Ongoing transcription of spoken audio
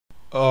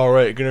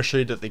Alright, going to show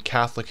you that the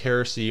Catholic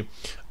heresy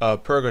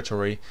of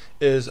Purgatory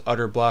is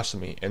utter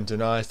blasphemy and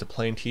denies the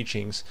plain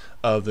teachings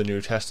of the New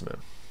Testament.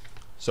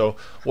 So,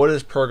 what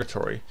is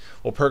Purgatory?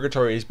 Well,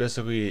 Purgatory is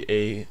basically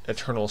a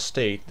eternal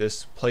state,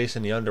 this place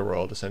in the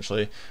underworld,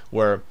 essentially,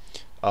 where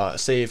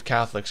saved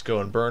Catholics go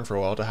and burn for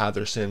a while to have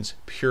their sins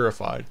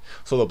purified.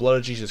 So the blood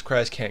of Jesus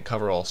Christ can't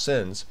cover all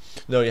sins.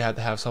 No, you have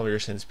to have some of your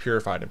sins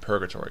purified in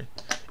Purgatory.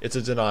 It's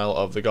a denial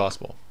of the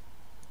gospel.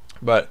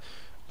 But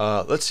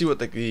let's see what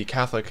the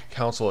Catholic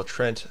Council of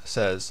Trent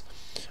says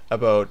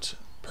about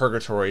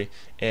Purgatory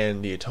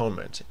and the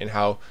Atonement, and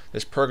how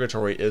this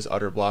Purgatory is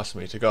utter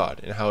blasphemy to God,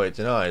 and how it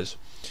denies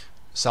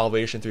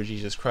salvation through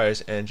Jesus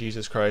Christ, and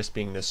Jesus Christ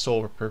being the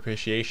sole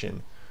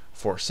propitiation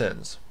for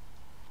sins.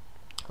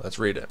 Let's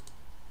read it.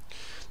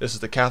 This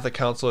is the Catholic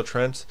Council of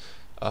Trent,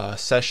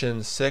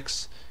 Session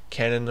 6,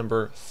 Canon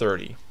number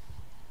 30.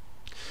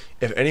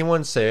 If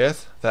anyone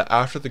saith that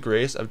after the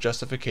grace of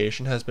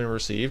justification has been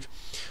received,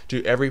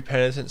 to every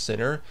penitent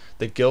sinner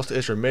the guilt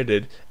is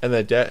remitted, and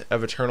the debt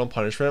of eternal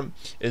punishment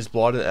is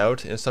blotted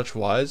out in such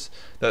wise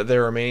that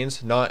there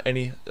remains not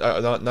any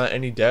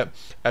debt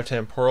of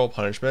temporal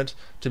punishment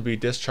to be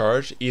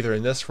discharged either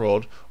in this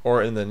world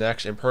or in the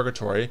next in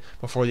purgatory,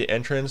 before the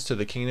entrance to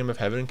the kingdom of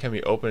heaven can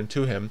be opened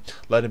to him,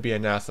 let him be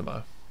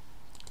anathema.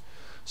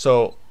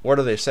 So, what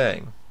are they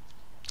saying?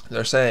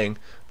 They're saying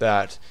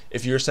that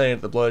if you're saying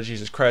that the blood of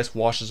Jesus Christ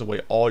washes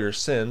away all your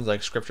sins,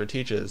 like Scripture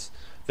teaches,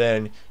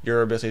 then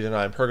you're basically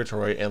denying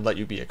purgatory and let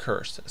you be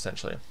accursed,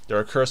 essentially. They're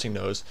accursing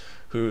those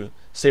who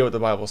say what the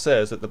Bible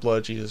says, that the blood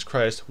of Jesus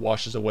Christ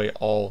washes away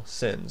all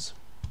sins.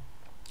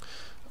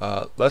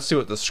 Let's see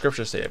what the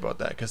Scriptures say about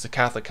that, because the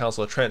Catholic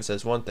Council of Trent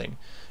says one thing.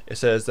 It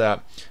says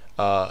that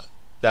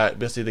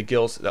basically the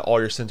guilt, that all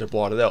your sins are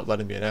blotted out, let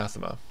him be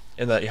anathema,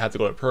 and that you have to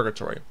go to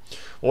purgatory.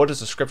 Well, what does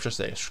the Scripture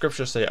say?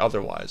 Scripture say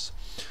otherwise.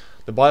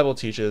 The Bible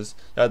teaches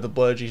that the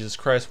blood of Jesus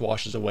Christ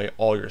washes away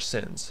all your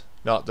sins,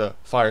 not the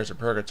fires of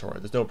purgatory.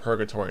 There's no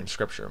purgatory in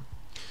Scripture.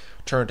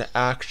 Turn to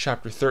Acts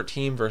chapter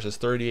 13, verses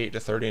 38 to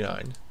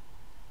 39.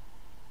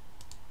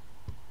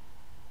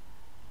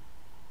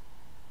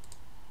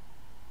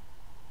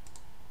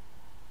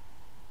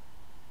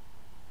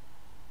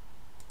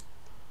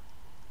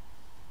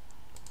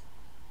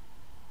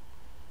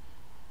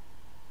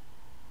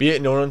 Be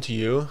it known unto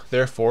you,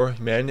 therefore,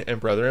 men and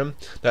brethren,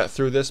 that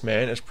through this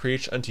man is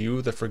preached unto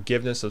you the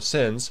forgiveness of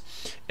sins,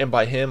 and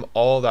by him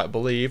all that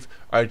believe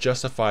are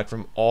justified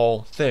from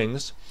all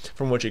things,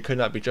 from which it could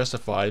not be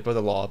justified by the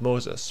law of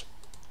Moses.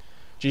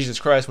 Jesus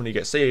Christ, when you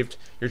get saved,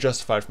 you're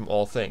justified from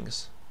all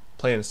things.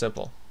 Plain and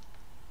simple.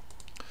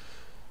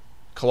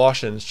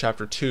 Colossians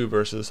chapter 2,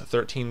 verses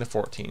 13 to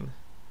 14.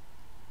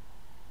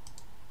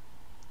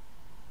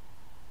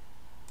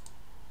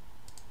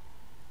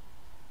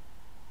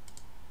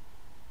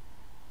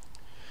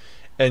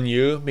 And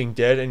you, being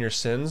dead in your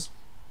sins,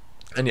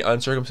 and the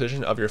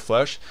uncircumcision of your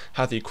flesh,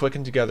 hath he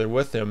quickened together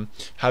with him,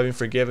 having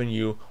forgiven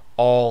you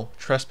all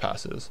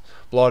trespasses,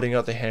 blotting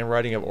out the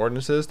handwriting of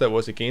ordinances that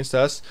was against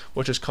us,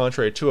 which is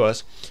contrary to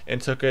us, and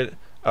took it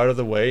out of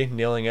the way,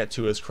 nailing it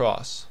to his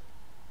cross.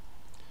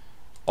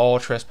 All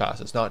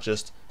trespasses, not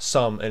just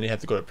some, and you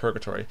have to go to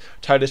purgatory.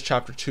 Titus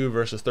chapter 2,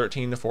 verses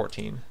 13 to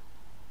 14.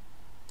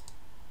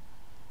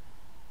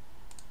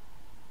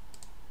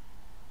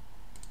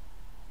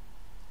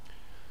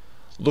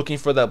 Looking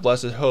for that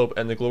blessed hope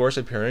and the glorious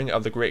appearing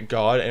of the great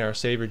God and our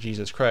Savior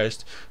Jesus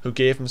Christ, who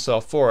gave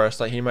himself for us,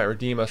 that he might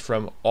redeem us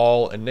from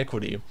all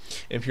iniquity,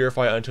 and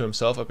purify unto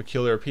himself a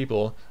peculiar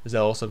people,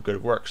 zealous of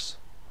good works.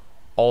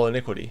 All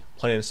iniquity,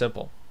 plain and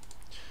simple.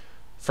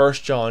 1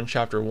 John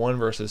chapter 1,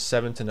 verses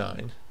 7 to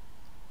 9.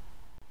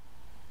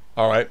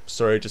 Alright,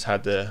 sorry, just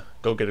had to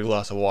go get a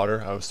glass of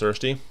water. I was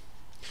thirsty.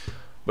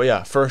 But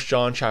yeah, 1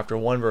 John chapter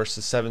 1,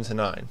 verses 7 to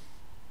 9.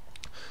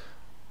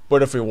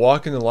 But if we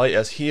walk in the light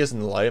as he is in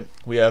the light,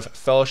 we have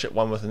fellowship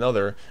one with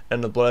another,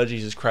 and the blood of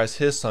Jesus Christ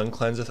his Son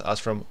cleanseth us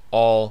from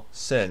all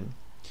sin.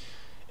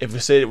 If we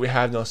say that we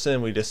have no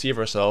sin, we deceive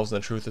ourselves, and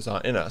the truth is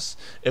not in us.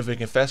 If we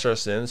confess our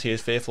sins, he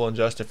is faithful and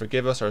just to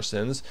forgive us our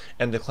sins,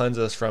 and to cleanse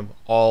us from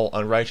all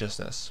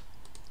unrighteousness.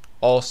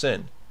 All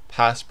sin,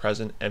 past,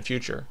 present, and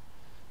future.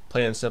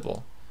 Plain and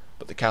simple.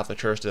 But the Catholic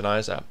Church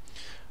denies that.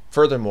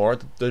 Furthermore,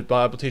 the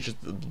Bible teaches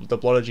the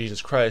blood of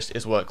Jesus Christ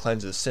is what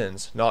cleanses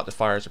sins, not the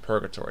fires of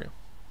purgatory.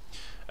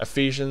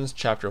 Ephesians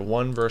chapter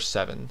 1, verse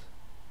 7.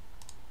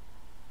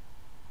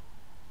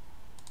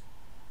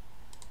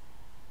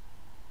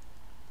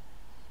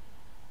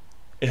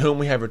 In whom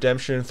we have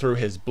redemption through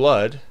his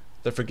blood,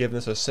 the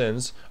forgiveness of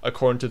sins,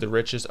 according to the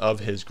riches of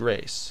his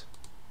grace.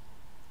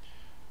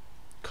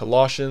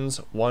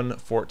 Colossians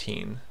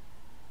 1:14.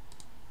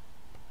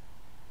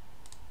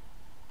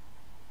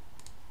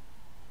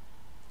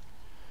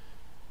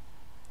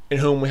 In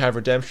whom we have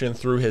redemption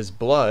through his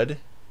blood,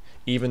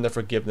 even the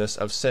forgiveness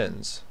of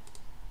sins.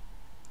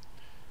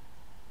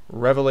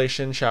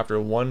 Revelation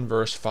chapter 1,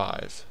 verse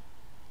 5.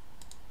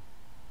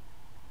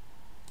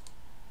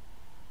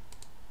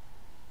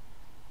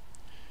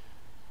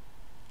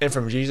 And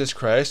from Jesus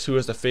Christ, who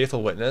is the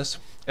faithful witness,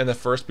 and the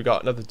first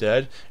begotten of the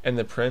dead, and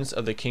the prince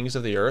of the kings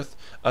of the earth,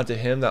 unto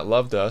him that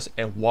loved us,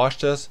 and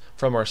washed us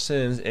from our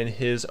sins in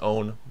his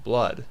own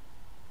blood.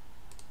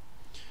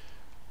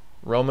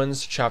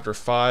 Romans chapter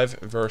 5,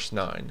 verse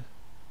 9.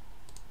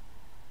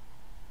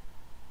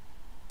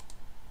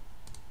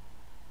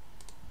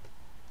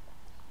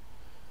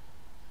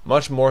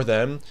 Much more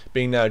then,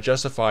 being now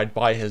justified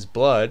by his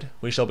blood,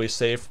 we shall be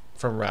saved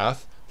from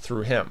wrath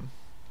through him.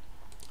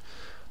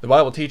 The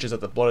Bible teaches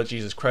that the blood of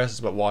Jesus Christ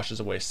is what washes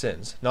away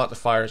sins, not the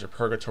fires of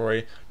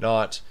purgatory,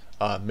 not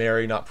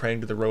Mary, not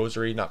praying to the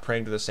rosary, not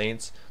praying to the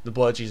saints. The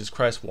blood of Jesus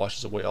Christ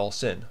washes away all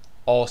sin,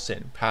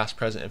 past,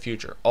 present, and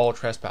future, all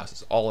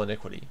trespasses, all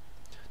iniquity.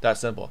 That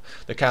simple.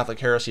 The Catholic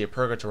heresy of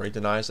purgatory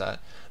denies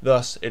that.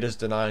 Thus, it is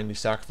denying the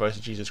sacrifice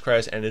of Jesus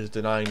Christ, and it is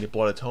denying the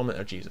blood atonement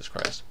of Jesus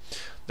Christ.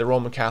 The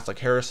Roman Catholic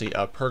heresy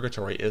of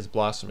purgatory is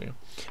blasphemy,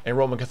 and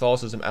Roman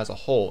Catholicism as a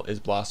whole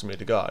is blasphemy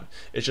to God.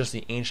 It's just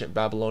the ancient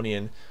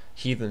Babylonian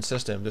heathen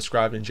system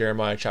described in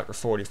Jeremiah chapter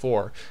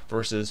 44,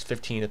 verses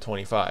 15 to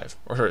 25,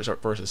 or sorry,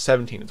 verses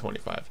 17 to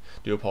 25.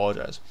 Do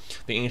apologize.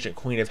 The ancient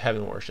Queen of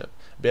Heaven worship,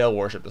 Baal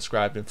worship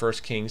described in 1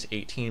 Kings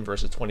 18,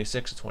 verses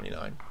 26 to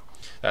 29.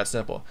 That's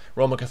simple.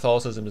 Roman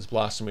Catholicism is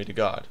blasphemy to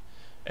God.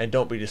 And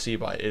don't be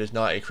deceived by it. It is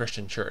not a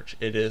Christian church.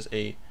 It is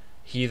a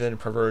heathen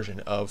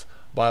perversion of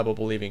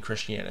Bible-believing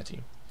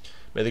Christianity.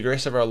 May the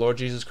grace of our Lord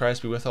Jesus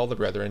Christ be with all the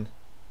brethren.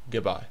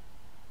 Goodbye.